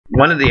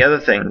One of the other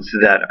things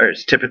that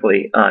is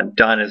typically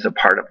done as a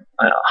part of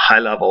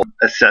high-level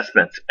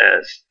assessments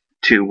as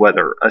to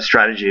whether a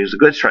strategy is a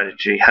good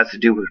strategy has to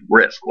do with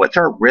risk. What's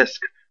our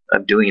risk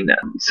of doing that?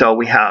 So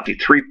we have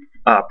three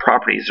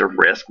properties of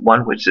risk.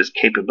 One, which is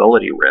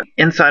capability risk.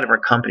 Inside of our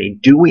company,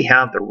 do we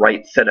have the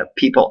right set of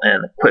people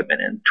and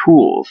equipment and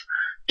tools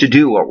to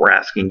do what we're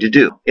asking to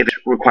do? If it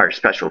requires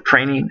special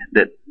training,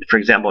 that, for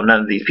example,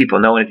 none of these people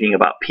know anything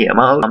about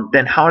PMOs,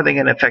 then how are they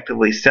going to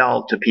effectively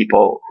sell to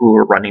people who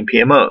are running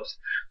PMOs?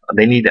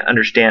 They need to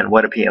understand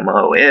what a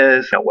PMO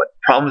is, what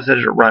problems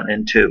does it run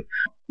into,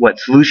 what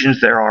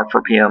solutions there are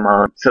for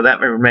PMO. So that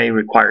may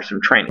require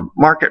some training.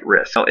 Market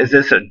risk. So is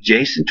this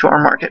adjacent to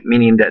our market,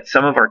 meaning that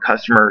some of our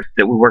customers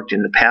that we worked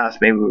in the past,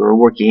 maybe we were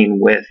working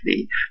with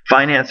the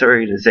finance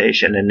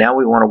organization and now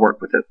we want to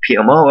work with a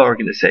PMO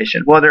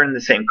organization? Well, they're in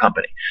the same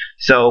company.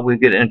 So we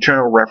get an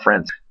internal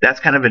reference. That's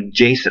kind of an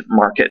adjacent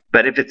market.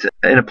 But if it's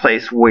in a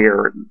place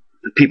where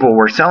the people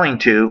we're selling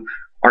to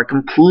are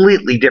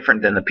completely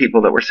different than the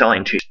people that we're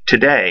selling to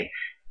today,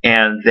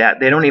 and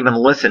that they don't even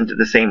listen to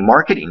the same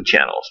marketing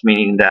channels,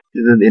 meaning that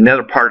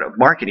another part of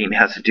marketing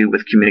has to do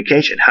with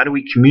communication. How do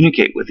we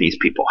communicate with these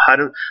people? How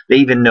do they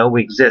even know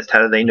we exist? How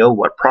do they know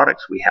what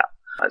products we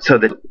have? So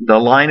the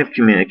line of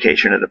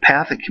communication or the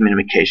path of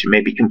communication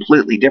may be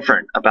completely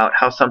different about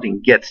how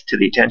something gets to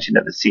the attention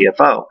of a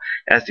CFO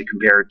as to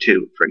compare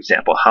to, for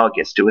example, how it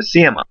gets to a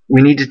CMO.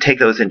 We need to take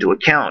those into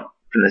account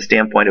from the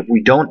standpoint of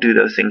we don't do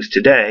those things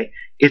today,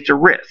 it's a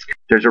risk.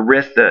 There's a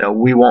risk that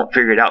we won't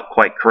figure it out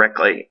quite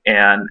correctly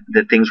and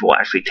that things will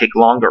actually take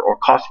longer or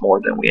cost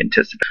more than we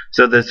anticipate.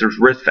 So there's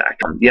risk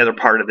factor. The other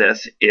part of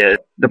this is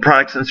the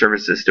products and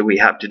services that we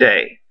have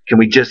today. Can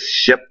we just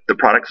ship the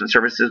products and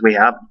services we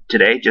have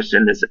today just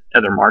in this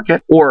other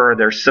market? Or are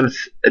there some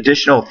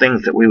additional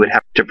things that we would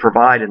have to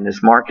provide in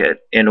this market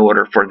in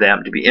order for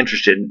them to be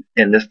interested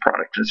in this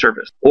product and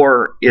service?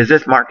 Or is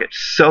this market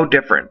so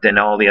different than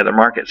all the other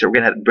markets that we're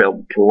going to have to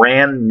build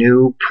brand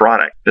new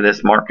product for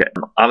this market?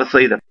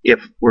 Obviously,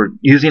 if we're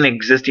using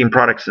existing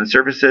products and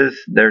services,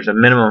 there's a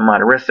minimum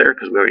amount of risk there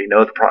because we already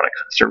know the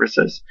products and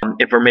services.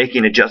 If we're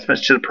making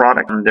adjustments to the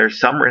product, there's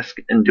some risk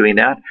in doing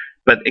that.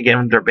 But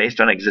again, they're based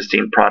on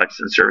existing products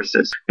and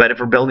services. But if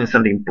we're building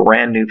something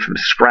brand new from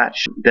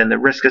scratch, then the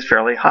risk is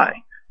fairly high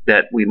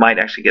that we might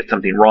actually get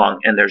something wrong,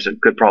 and there's a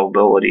good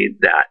probability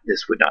that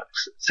this would not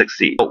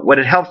succeed. So what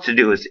it helps to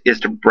do is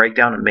to break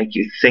down and make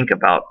you think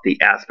about the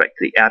aspect,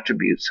 the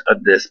attributes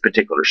of this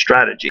particular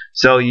strategy.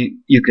 So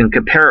you can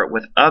compare it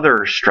with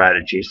other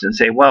strategies and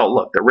say, well,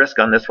 look, the risk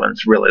on this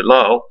one's really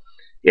low.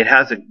 It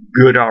has a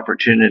good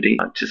opportunity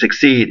to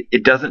succeed.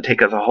 It doesn't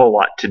take us a whole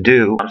lot to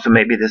do. So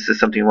maybe this is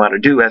something we want to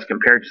do as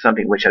compared to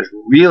something which has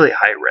really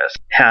high risk,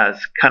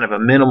 has kind of a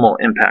minimal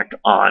impact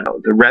on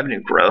the revenue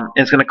growth,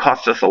 and it's going to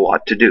cost us a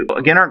lot to do.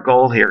 Again, our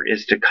goal here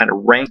is to kind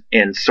of rank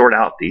and sort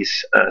out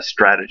these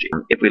strategies.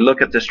 If we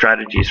look at the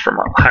strategies from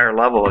a higher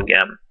level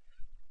again,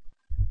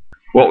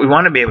 what we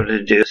want to be able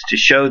to do is to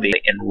show the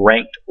in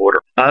ranked order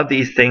of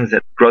these things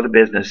that grow the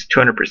business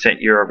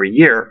 200% year over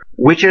year.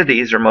 Which of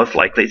these are most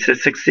likely to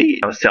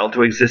succeed? Sell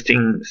to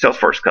existing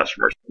Salesforce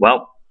customers.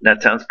 Well,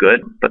 that sounds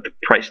good, but the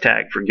price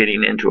tag for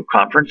getting into a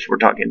conference, we're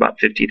talking about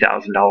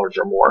 $50,000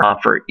 or more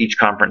for each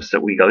conference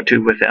that we go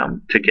to with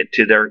them to get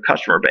to their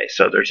customer base.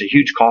 So there's a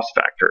huge cost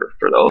factor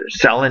for those.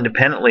 Sell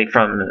independently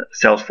from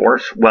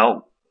Salesforce.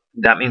 Well,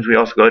 that means we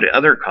also go to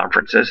other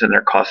conferences and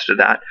their cost to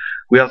that.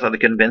 We also have to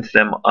convince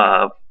them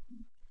of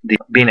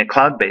being a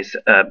cloud-based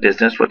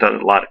business, with a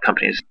lot of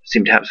companies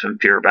seem to have some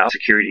fear about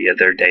security of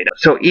their data.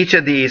 So each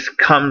of these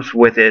comes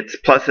with its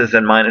pluses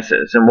and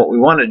minuses, and what we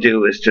want to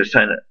do is to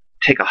kind of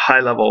take a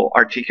high-level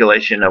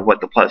articulation of what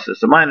the pluses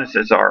and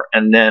minuses are,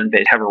 and then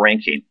have a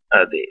ranking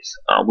of these.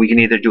 We can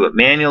either do it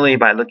manually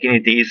by looking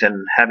at these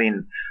and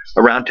having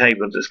a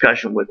roundtable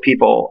discussion with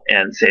people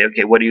and say,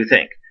 okay, what do you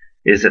think?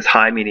 Is this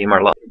high, medium,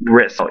 or low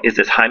risk? Is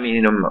this high,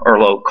 medium, or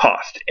low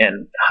cost?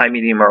 And high,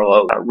 medium, or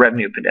low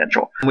revenue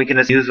potential? And we can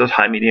just use those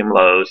high, medium,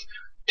 lows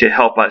to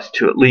help us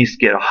to at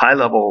least get a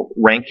high-level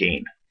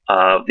ranking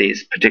of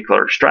these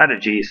particular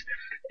strategies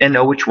and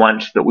know which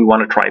ones that we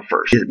want to try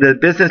first. The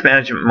business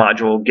management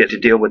module gets to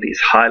deal with these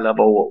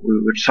high-level, what we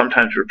would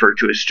sometimes refer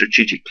to as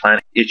strategic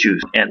planning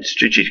issues and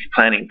strategic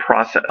planning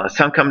process.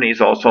 Some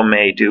companies also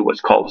may do what's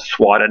called a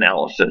SWOT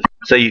analysis.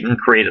 So you can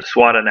create a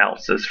SWOT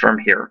analysis from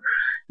here.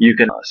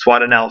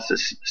 SWOT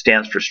analysis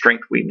stands for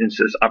strengths,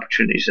 weaknesses,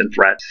 opportunities, and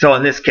threats. So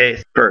in this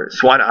case, for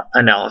SWOT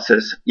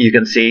analysis, you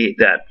can see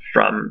that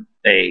from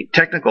a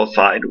technical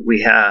side, we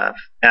have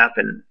app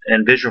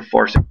and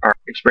Visualforce are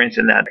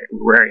experiencing that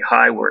very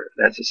high, where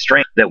that's a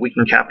strength that we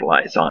can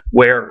capitalize on.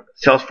 Where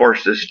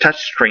Salesforce's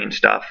touchscreen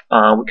stuff,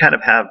 we kind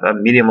of have a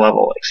medium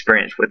level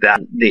experience with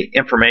that. The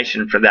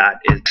information for that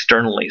is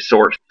externally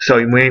sourced. So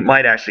we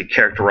might actually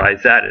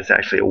characterize that as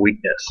actually a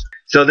weakness.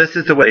 So this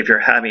is the way, if you're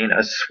having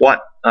a SWOT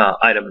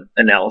item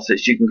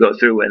analysis, you can go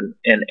through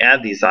and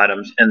add these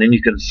items, and then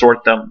you can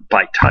sort them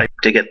by type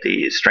to get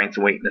the strengths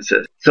and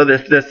weaknesses. So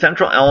the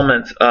central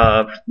elements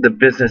of the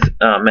business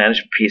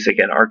management piece,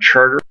 again, are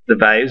charter, the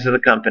values of the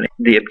company,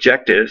 the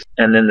objectives,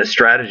 and then the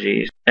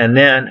strategies. And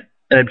then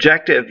An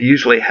objective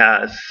usually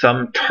has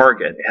some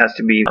target. It has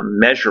to be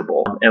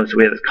measurable, and so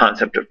we have this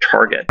concept of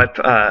target.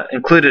 I've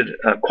included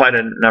quite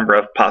a number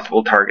of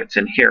possible targets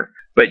in here.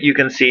 But you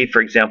can see,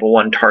 for example,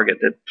 one target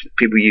that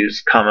people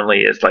use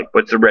commonly is like,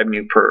 what's the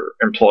revenue per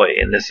employee?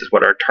 And this is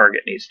what our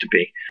target needs to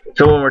be.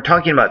 So when we're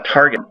talking about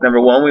target, number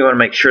one, we want to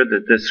make sure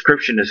that the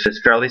description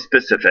is fairly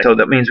specific. So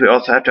that means we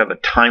also have to have a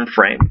time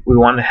frame. We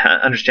want to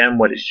understand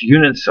what its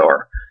units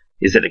are.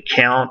 Is it a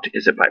count?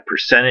 Is it by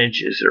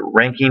percentage? Is it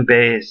ranking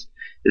based?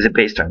 Is it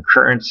based on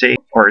currency,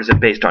 or is it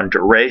based on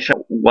duration?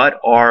 What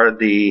are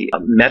the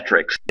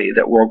metrics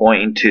that we're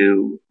going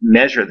to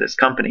measure this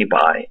company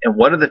by, and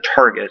what are the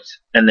targets?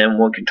 And then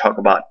we can talk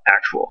about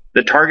actual.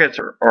 The targets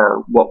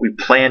are what we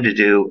plan to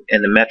do,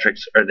 and the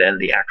metrics are then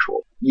the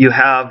actual. You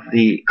have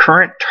the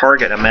current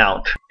target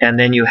amount, and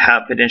then you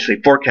have potentially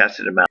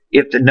forecasted amount.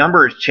 If the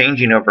number is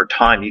changing over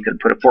time, you can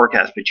put a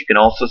forecast, but you can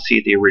also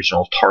see the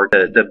original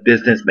target. The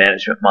business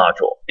management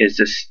module is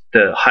this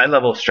the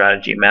high-level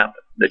strategy map,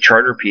 the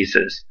charter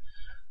pieces,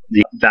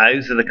 the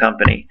values of the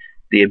company,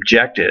 the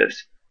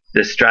objectives,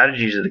 the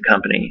strategies of the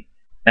company,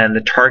 and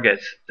the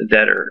targets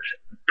that are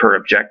per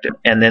objective.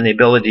 And then the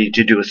ability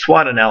to do a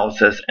SWOT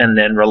analysis and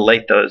then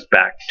relate those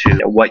back to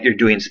what you're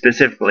doing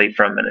specifically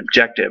from an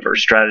objective or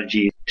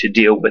strategy to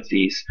deal with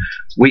these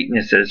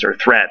weaknesses or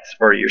threats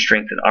or your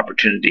strengths and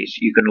opportunities.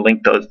 You can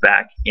link those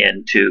back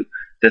into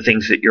the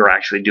things that you're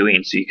actually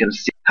doing so you can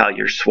see how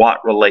your SWOT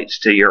relates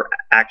to your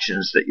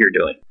actions that you're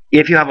doing.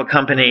 If you have a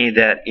company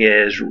that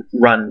is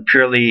run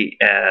purely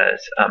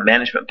as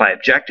management by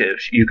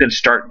objectives, you can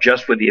start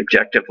just with the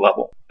objective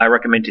level. I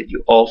recommend that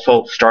you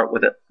also start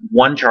with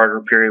one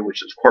charter period,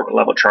 which is corporate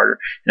level charter,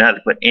 and not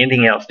to put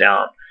anything else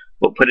down.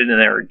 We'll put it in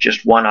there,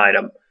 just one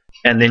item,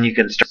 and then you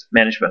can start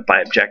management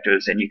by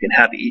objectives, and you can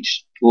have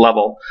each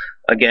level.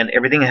 Again,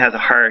 everything has a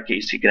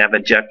hierarchy, so you can have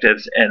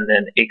objectives, and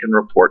then it can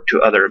report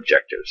to other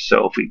objectives.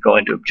 So if we go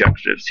into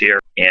objectives here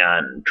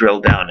and drill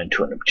down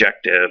into an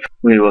objective,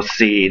 we will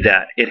see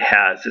that it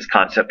has this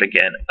concept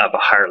again of a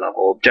higher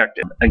level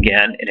objective.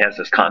 Again, it has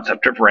this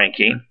concept of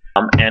ranking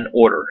and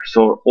order.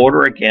 So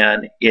order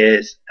again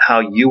is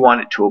how you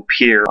want it to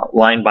appear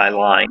line by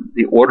line,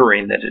 the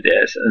ordering that it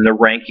is, and the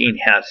ranking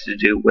has to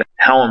do with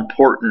how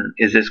important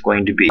is this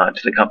going to be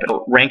to the company.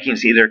 So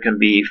rankings either can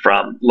be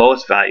from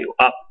lowest value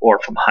up or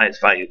from highest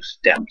values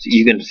down. So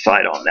you can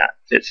decide on that.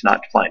 It's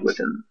not defined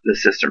within the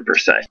system per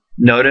se.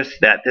 Notice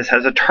that this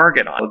has a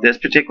target on this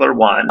particular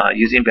one.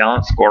 Using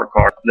balanced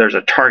scorecard, there's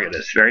a target,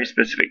 a very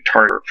specific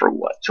target for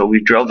what. So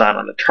we drill down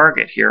on the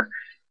target here.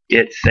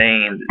 It's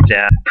saying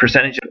that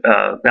percentage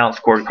of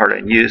balanced scorecard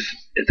in use,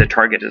 the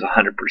target is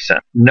 100%.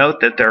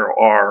 Note that there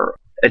are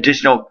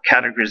additional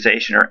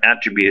categorization or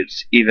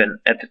attributes even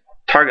at the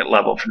target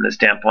level from this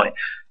standpoint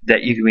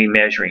that you can be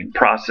measuring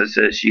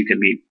processes, you can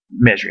be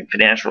measuring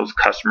financials,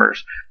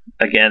 customers.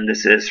 Again,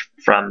 this is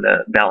from the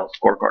balanced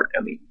scorecard.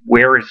 I mean,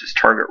 where is this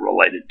target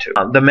related to?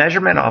 The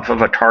measurement off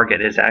of a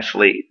target is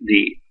actually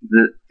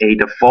a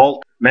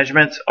default.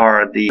 Measurements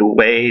are the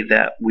way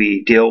that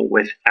we deal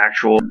with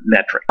actual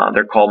metrics.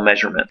 They're called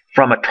measurements.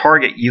 From a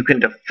target, you can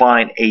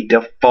define a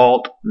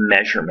default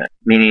measurement,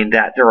 meaning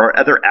that there are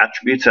other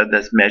attributes of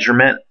this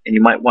measurement, and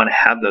you might want to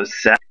have those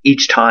set.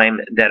 Each time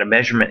that a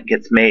measurement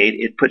gets made,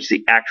 it puts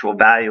the actual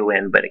value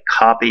in, but it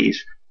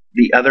copies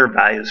the other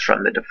values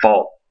from the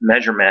default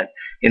measurement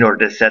in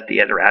order to set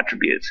the other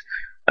attributes.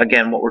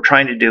 Again, what we're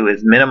trying to do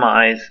is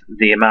minimize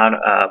the amount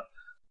of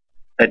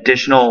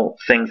additional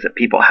things that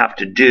people have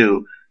to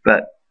do,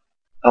 but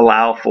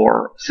allow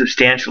for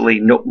substantially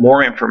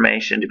more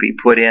information to be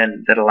put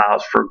in that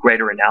allows for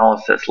greater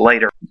analysis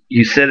later.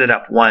 You set it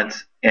up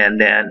once, and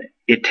then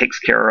it takes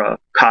care of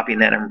copying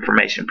that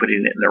information,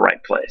 putting it in the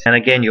right place. And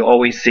again, you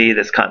always see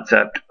this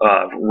concept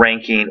of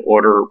ranking,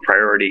 order,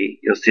 priority.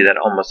 You'll see that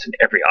almost in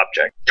every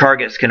object.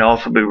 Targets can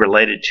also be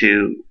related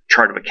to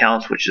chart of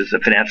accounts, which is the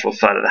financial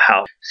side of the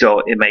house. So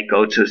it may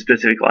go to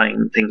specific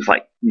line things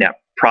like net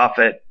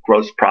profit,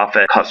 gross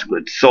profit, cost of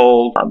goods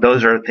sold.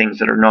 Those are things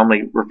that are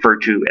normally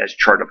referred to as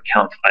chart of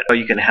accounts. So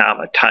you can have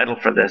a title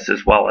for this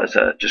as well as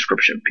a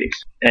description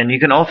piece. And you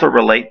can also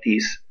relate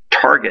these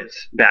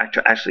targets back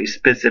to actually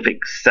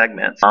specific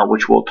segments,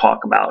 which we'll talk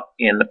about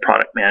in the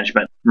product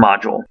management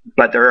module.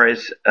 But there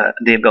is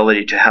the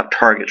ability to have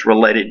targets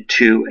related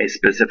to a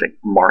specific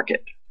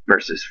market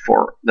versus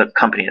for the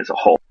company as a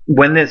whole.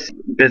 When this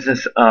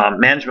business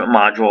management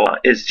module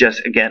is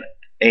just, again,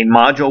 a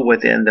module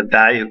within the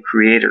Value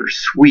Creator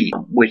Suite,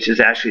 which is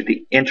actually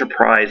the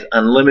Enterprise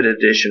Unlimited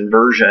Edition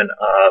version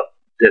of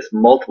this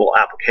multiple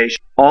application,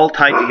 all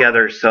tied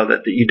together so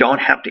that you don't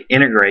have to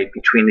integrate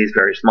between these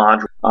various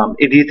modules.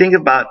 If you think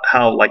about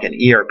how like an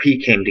ERP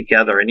came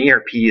together, an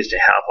ERP used to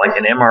have like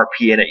an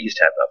MRP in it, used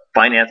to have a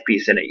finance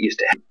piece in it, used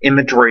to have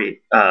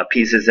inventory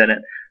pieces in it.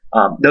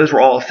 Those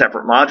were all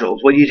separate modules.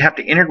 Well, you'd have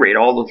to integrate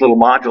all those little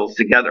modules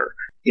together.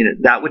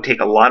 That would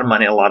take a lot of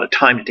money, a lot of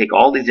time to take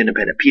all these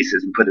independent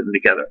pieces and put them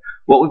together.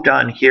 What we've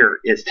done here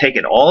is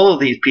taken all of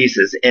these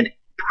pieces and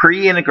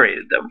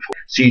pre-integrated them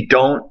so you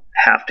don't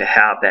have to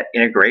have that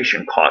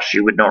integration cost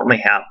you would normally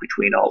have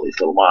between all these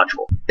little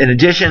modules. In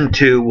addition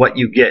to what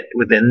you get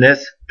within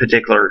this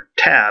particular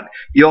tab,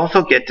 you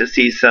also get to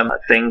see some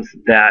things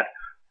that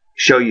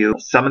show you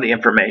some of the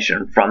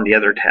information from the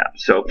other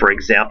tabs. So for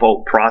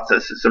example,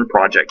 processes and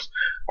projects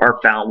are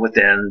found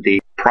within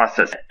the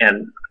process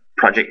and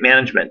project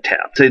management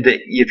tab. So that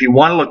if you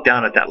want to look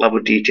down at that level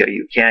of detail,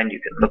 you can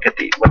look at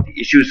what the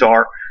issues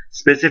are.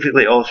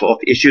 Specifically also, if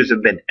issues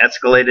have been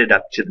escalated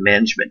up to the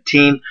management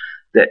team,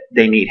 that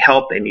they need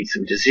help, they need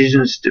some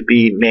decisions to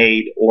be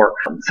made, or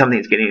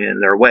something's getting in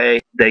their way,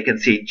 they can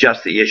see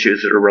just the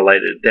issues that are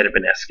related, that have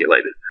been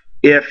escalated.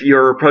 If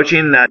you're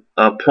approaching that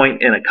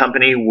point in a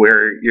company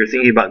where you're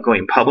thinking about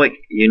going public,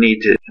 you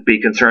need to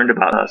be concerned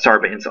about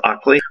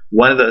Sarbanes-Oxley.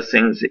 One of those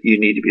things that you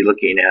need to be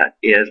looking at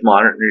is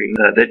monitoring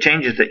the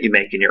changes that you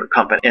make in your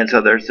company. And so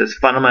there's this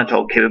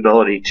fundamental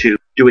capability to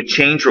do a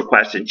change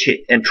request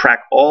and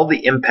track all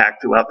the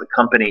impact throughout the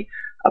company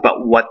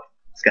about what's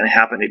going to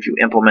happen if you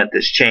implement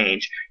this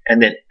change,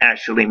 and then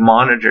actually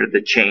monitor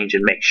the change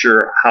and make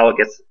sure how it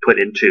gets put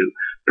into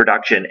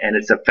production and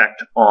its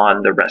effect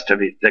on the rest of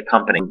the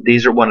company.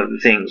 These are one of the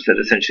things that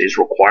essentially is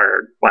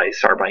required by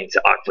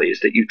Sarbanes-Oxley, is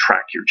that you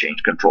track your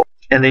change control.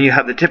 And then you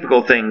have the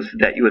typical things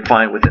that you would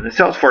find within the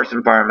Salesforce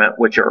environment,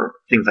 which are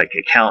things like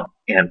account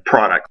and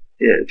product.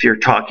 If you're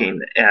talking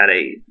at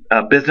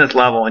a business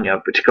level and you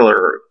have a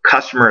particular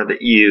customer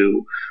that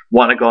you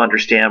want to go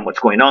understand what's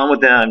going on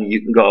with them,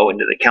 you can go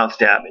into the accounts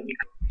tab and you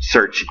can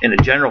search in a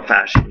general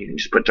fashion. You can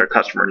just put their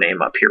customer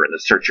name up here in the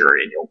search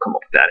area and you'll come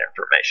up with that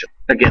information.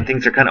 Again,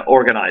 things are kind of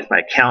organized by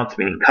accounts,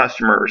 meaning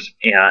customers,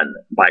 and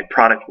by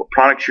product, what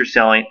products you're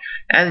selling.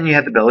 And then you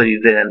have the ability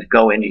then to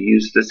go in and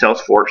use the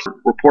Salesforce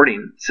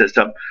reporting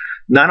system,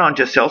 not on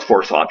just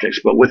Salesforce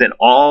objects, but within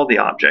all the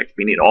objects,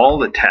 meaning all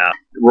the tabs.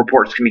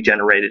 Reports can be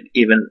generated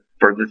even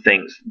for the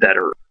things that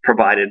are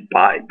provided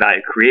by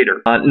a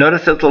creator.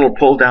 Notice this little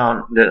pull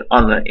down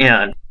on the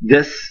end.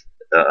 This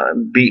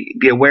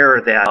be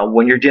aware that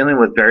when you're dealing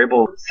with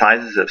variable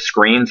sizes of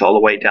screens, all the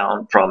way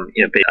down from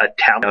a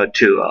tablet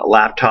to a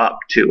laptop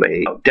to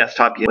a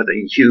desktop with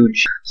a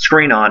huge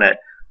screen on it,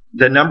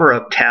 the number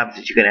of tabs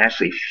that you can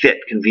actually fit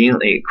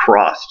conveniently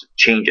across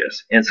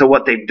changes. And so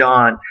what they've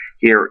done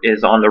here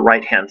is on the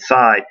right hand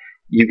side,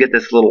 you get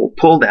this little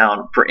pull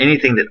down for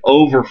anything that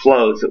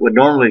overflows that would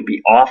normally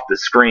be off the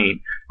screen.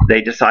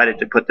 They decided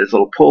to put this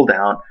little pull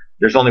down.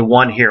 There's only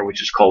one here,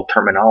 which is called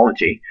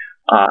terminology.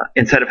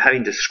 Instead of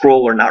having to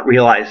scroll or not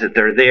realize that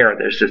they're there,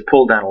 there's this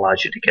pull down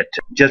allows you to get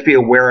to. Just be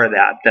aware of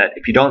that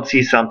if you don't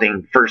see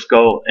something, first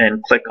go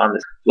and click on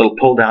this little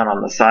pull down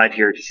on the side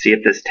here to see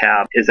if this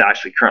tab is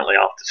actually currently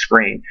off the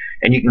screen.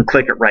 And you can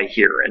click it right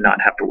here and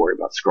not have to worry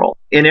about scrolling.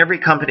 In every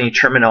company,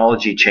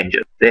 terminology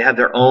changes. They have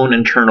their own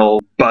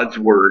internal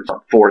buzzwords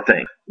for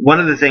things. One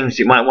of the things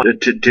you might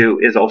want to do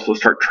is also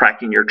start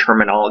tracking your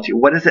terminology.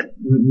 What does it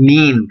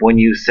mean when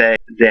you say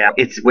that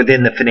it's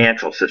within the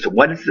financial system?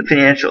 What is the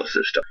financial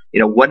system?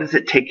 What does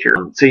it take care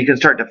of? So you can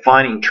start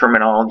defining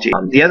terminology.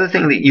 The other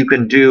thing that you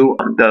can do,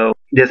 though,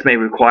 this may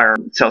require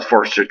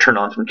Salesforce to turn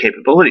on some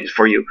capabilities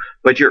for you,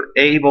 but you're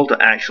able to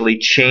actually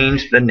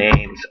change the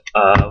names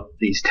of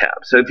these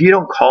tabs. So if you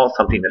don't call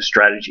something a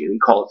strategy, you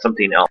call it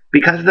something else.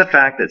 Because of the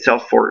fact that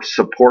Salesforce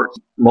supports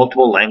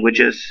multiple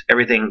languages,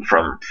 everything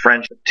from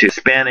French to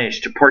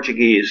Spanish to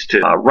Portuguese to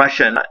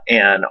Russian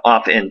and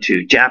off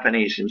into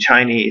Japanese and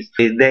Chinese,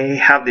 they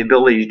have the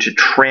ability to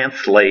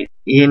translate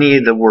any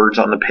of the words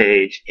on the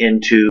page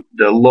into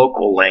the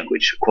local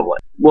language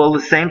equivalent. Well,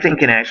 the same thing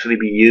can actually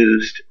be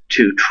used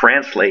to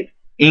translate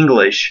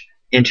English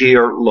into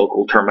your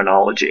local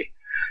terminology.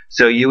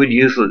 So you would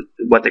use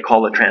what they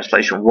call the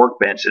translation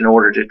workbench in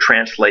order to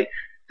translate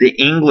the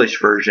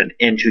English version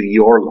into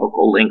your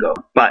local lingo.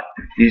 But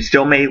you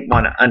still may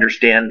want to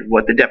understand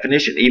what the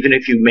definition, even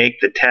if you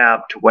make the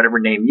tab to whatever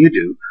name you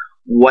do,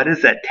 what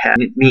does that tab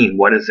mean?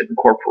 What does it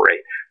incorporate?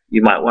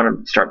 You might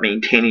want to start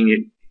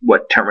maintaining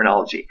what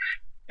terminology.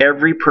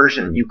 Every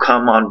person you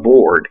come on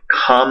board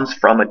comes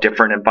from a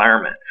different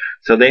environment.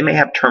 So they may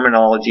have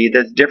terminology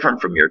that's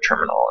different from your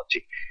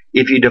terminology.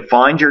 If you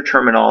define your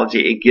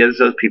terminology, it gives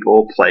those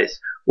people a place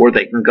where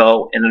they can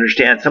go and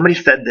understand, somebody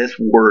said this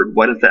word,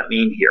 what does that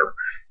mean here?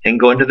 And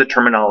go into the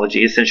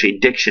terminology, essentially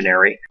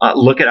dictionary,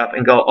 look it up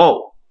and go,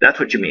 oh, that's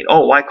what you mean.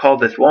 Oh, I call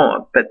this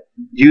one. But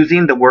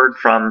using the word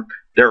from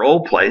their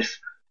old place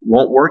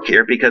won't work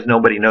here because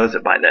nobody knows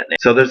it by that name.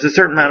 So there's a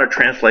certain amount of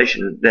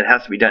translation that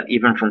has to be done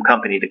even from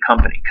company to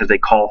company because they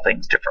call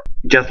things different.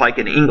 Just like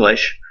in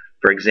English,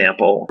 for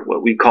example,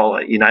 what we call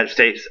a United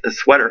States a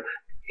sweater,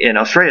 in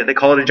Australia they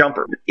call it a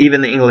jumper.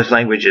 Even the English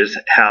languages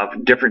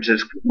have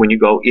differences when you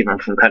go even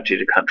from country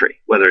to country,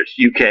 whether it's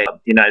UK,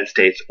 United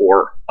States,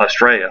 or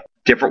Australia.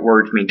 Different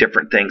words mean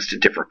different things to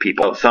different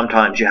people.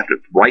 Sometimes you have to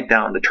write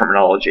down the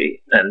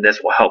terminology, and this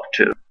will help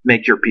to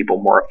make your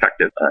people more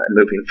effective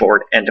moving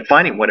forward and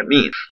defining what it means.